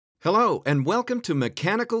Hello, and welcome to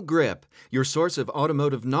Mechanical Grip, your source of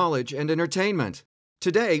automotive knowledge and entertainment.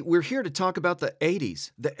 Today, we're here to talk about the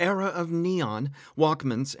 80s, the era of neon,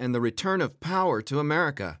 Walkmans, and the return of power to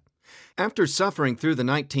America. After suffering through the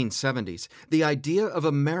 1970s, the idea of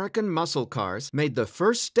American muscle cars made the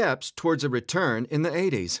first steps towards a return in the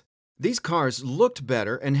 80s. These cars looked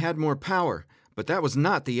better and had more power, but that was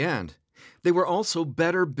not the end. They were also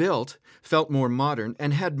better built, felt more modern,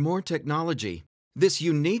 and had more technology. This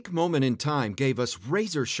unique moment in time gave us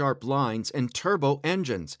razor-sharp lines and turbo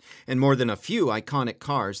engines, and more than a few iconic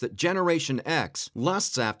cars that Generation X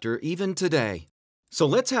lusts after even today. So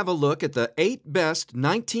let's have a look at the 8 best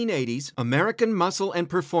 1980s American muscle and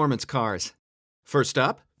performance cars. First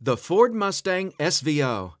up, the Ford Mustang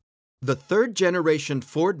SVO. The third-generation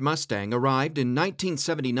Ford Mustang arrived in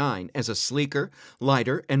 1979 as a sleeker,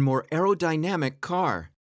 lighter, and more aerodynamic car.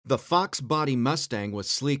 The Fox body Mustang was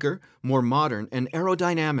sleeker, more modern, and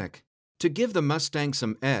aerodynamic. To give the Mustang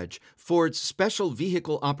some edge, Ford's Special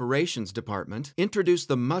Vehicle Operations Department introduced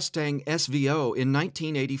the Mustang SVO in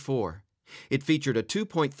 1984. It featured a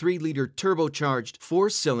 2.3-liter turbocharged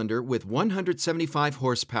four-cylinder with 175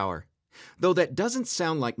 horsepower. Though that doesn't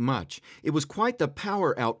sound like much, it was quite the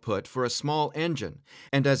power output for a small engine,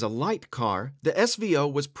 and as a light car, the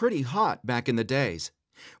SVO was pretty hot back in the days.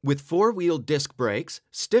 With four-wheel disc brakes,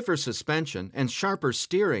 stiffer suspension, and sharper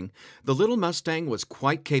steering, the little Mustang was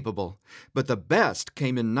quite capable. But the best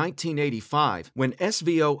came in 1985, when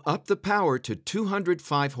SVO upped the power to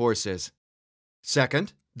 205 horses.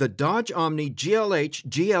 Second, the Dodge Omni GLH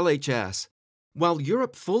GLHS. While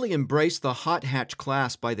Europe fully embraced the hot hatch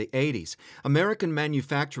class by the 80s, American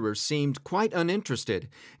manufacturers seemed quite uninterested,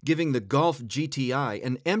 giving the Golf GTI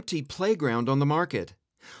an empty playground on the market.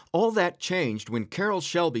 All that changed when Carroll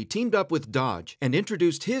Shelby teamed up with Dodge and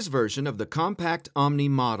introduced his version of the compact Omni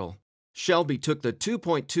model. Shelby took the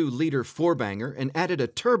 2.2-liter four-banger and added a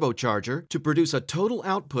turbocharger to produce a total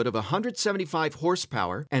output of 175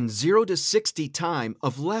 horsepower and 0 to 60 time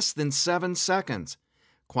of less than 7 seconds.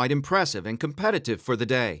 Quite impressive and competitive for the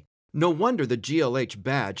day. No wonder the GLH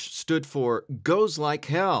badge stood for Goes Like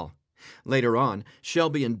Hell. Later on,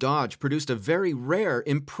 Shelby and Dodge produced a very rare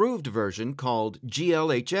improved version called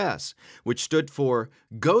GLHS, which stood for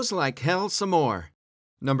Goes Like Hell Some More.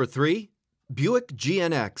 Number 3. Buick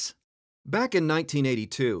GNX. Back in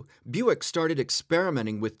 1982, Buick started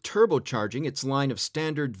experimenting with turbocharging its line of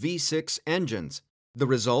standard V6 engines. The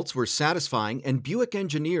results were satisfying, and Buick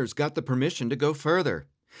engineers got the permission to go further.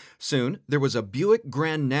 Soon, there was a Buick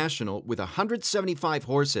Grand National with 175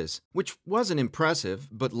 horses, which wasn't impressive,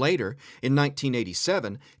 but later, in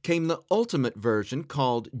 1987, came the ultimate version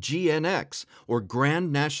called GNX, or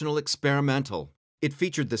Grand National Experimental. It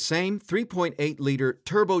featured the same 3.8-liter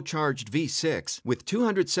turbocharged V6 with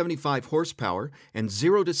 275 horsepower and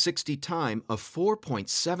 0 to 60 time of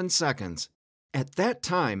 4.7 seconds. At that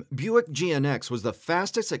time, Buick GNX was the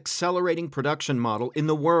fastest accelerating production model in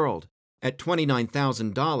the world. At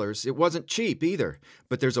 $29,000, it wasn't cheap either,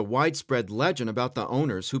 but there's a widespread legend about the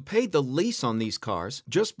owners who paid the lease on these cars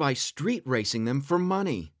just by street racing them for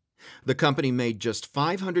money. The company made just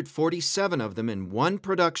 547 of them in one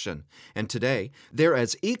production, and today they're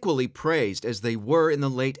as equally praised as they were in the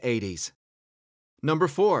late 80s. Number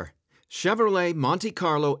 4. Chevrolet Monte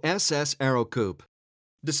Carlo SS Aerocoupe.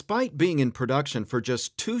 Despite being in production for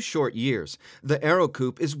just 2 short years, the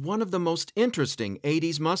Aerocoupe is one of the most interesting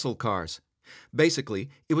 80s muscle cars. Basically,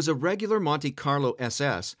 it was a regular Monte Carlo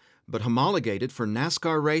SS, but homologated for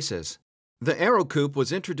NASCAR races. The Aerocoupe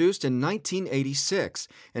was introduced in 1986,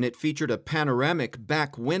 and it featured a panoramic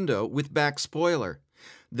back window with back spoiler.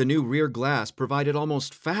 The new rear glass provided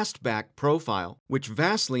almost fastback profile, which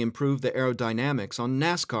vastly improved the aerodynamics on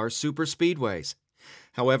NASCAR superspeedways.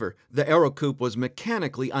 However, the Aerocoupe was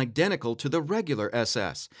mechanically identical to the regular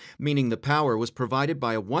SS, meaning the power was provided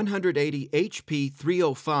by a 180 HP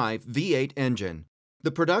 305 V8 engine.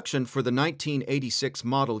 The production for the 1986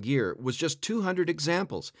 model year was just 200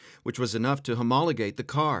 examples, which was enough to homologate the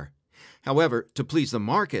car. However, to please the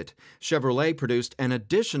market, Chevrolet produced an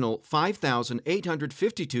additional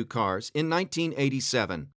 5,852 cars in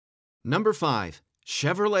 1987. Number 5.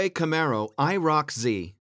 Chevrolet Camaro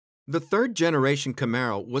iroc-z. The third-generation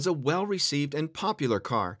Camaro was a well-received and popular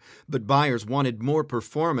car, but buyers wanted more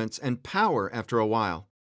performance and power after a while.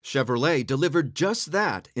 Chevrolet delivered just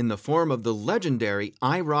that in the form of the legendary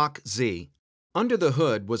iroc-z. Under the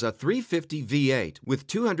hood was a 350 V8 with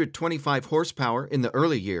 225 horsepower in the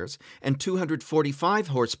early years and 245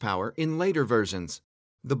 horsepower in later versions.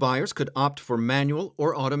 The buyers could opt for manual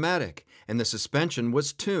or automatic, and the suspension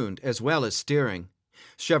was tuned as well as steering.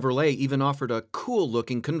 Chevrolet even offered a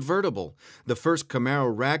cool-looking convertible, the first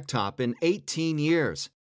Camaro ragtop in 18 years.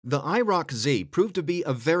 The iroc-z proved to be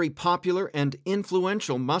a very popular and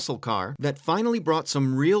influential muscle car that finally brought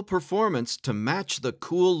some real performance to match the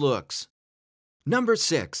cool looks. Number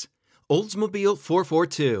 6. Oldsmobile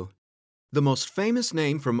 442. The most famous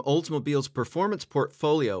name from Oldsmobile's performance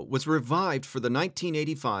portfolio was revived for the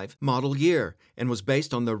 1985 model year and was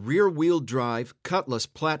based on the rear-wheel drive Cutlass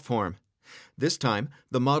platform. This time,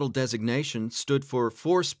 the model designation stood for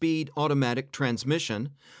 4-speed automatic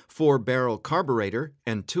transmission, 4-barrel carburetor,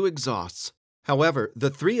 and 2 exhausts. However,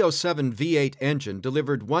 the 307 V8 engine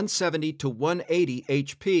delivered 170 to 180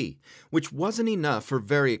 HP, which wasn't enough for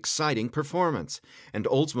very exciting performance, and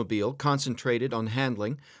Oldsmobile concentrated on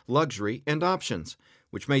handling, luxury, and options,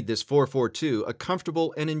 which made this 442 a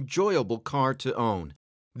comfortable and enjoyable car to own.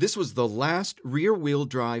 This was the last rear-wheel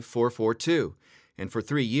drive 442, and for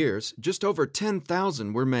 3 years, just over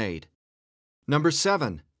 10,000 were made. Number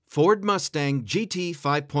 7. Ford Mustang GT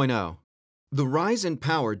 5.0. The rise in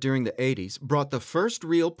power during the 80s brought the first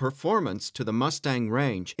real performance to the Mustang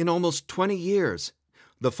range in almost 20 years.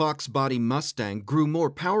 The Fox body Mustang grew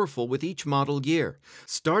more powerful with each model year,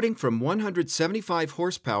 starting from 175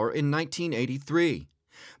 horsepower in 1983.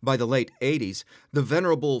 By the late 80s, the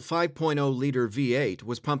venerable 5.0-liter V8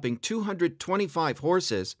 was pumping 225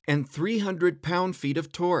 horses and 300 pound-feet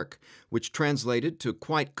of torque, which translated to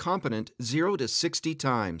quite competent 0 to 60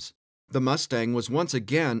 times. The Mustang was once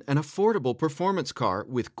again an affordable performance car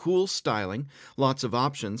with cool styling, lots of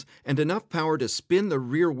options, and enough power to spin the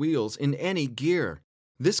rear wheels in any gear.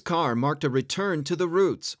 This car marked a return to the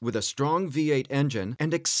roots with a strong V8 engine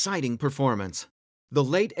and exciting performance. The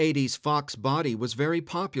late 80s Fox body was very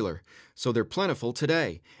popular, so they're plentiful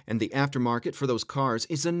today, and the aftermarket for those cars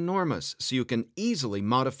is enormous, so you can easily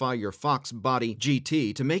modify your Fox body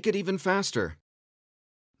GT to make it even faster.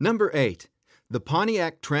 Number 8. The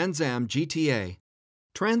Pontiac Trans Am GTA.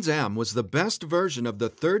 Trans Am was the best version of the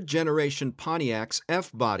third-generation Pontiac's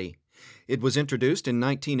F-body. It was introduced in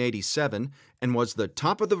 1987 and was the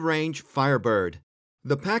top-of-the-range Firebird.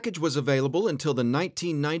 The package was available until the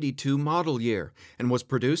 1992 model year and was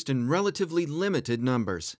produced in relatively limited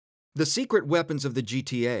numbers. The secret weapons of the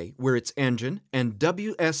GTA were its engine and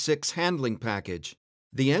WS6 handling package.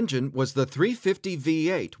 The engine was the 350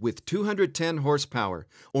 V8 with 210 horsepower,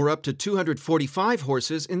 or up to 245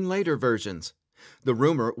 horses in later versions. The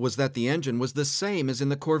rumor was that the engine was the same as in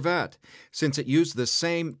the Corvette, since it used the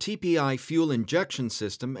same TPI fuel injection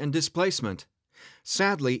system and displacement.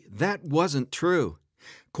 Sadly, that wasn't true.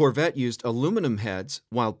 Corvette used aluminum heads,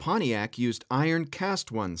 while Pontiac used iron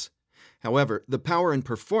cast ones. However, the power and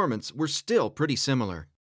performance were still pretty similar.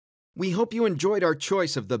 We hope you enjoyed our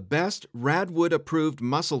choice of the best Radwood-approved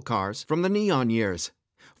muscle cars from the neon years.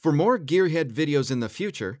 For more Gearhead videos in the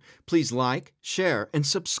future, please like, share, and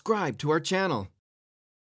subscribe to our channel.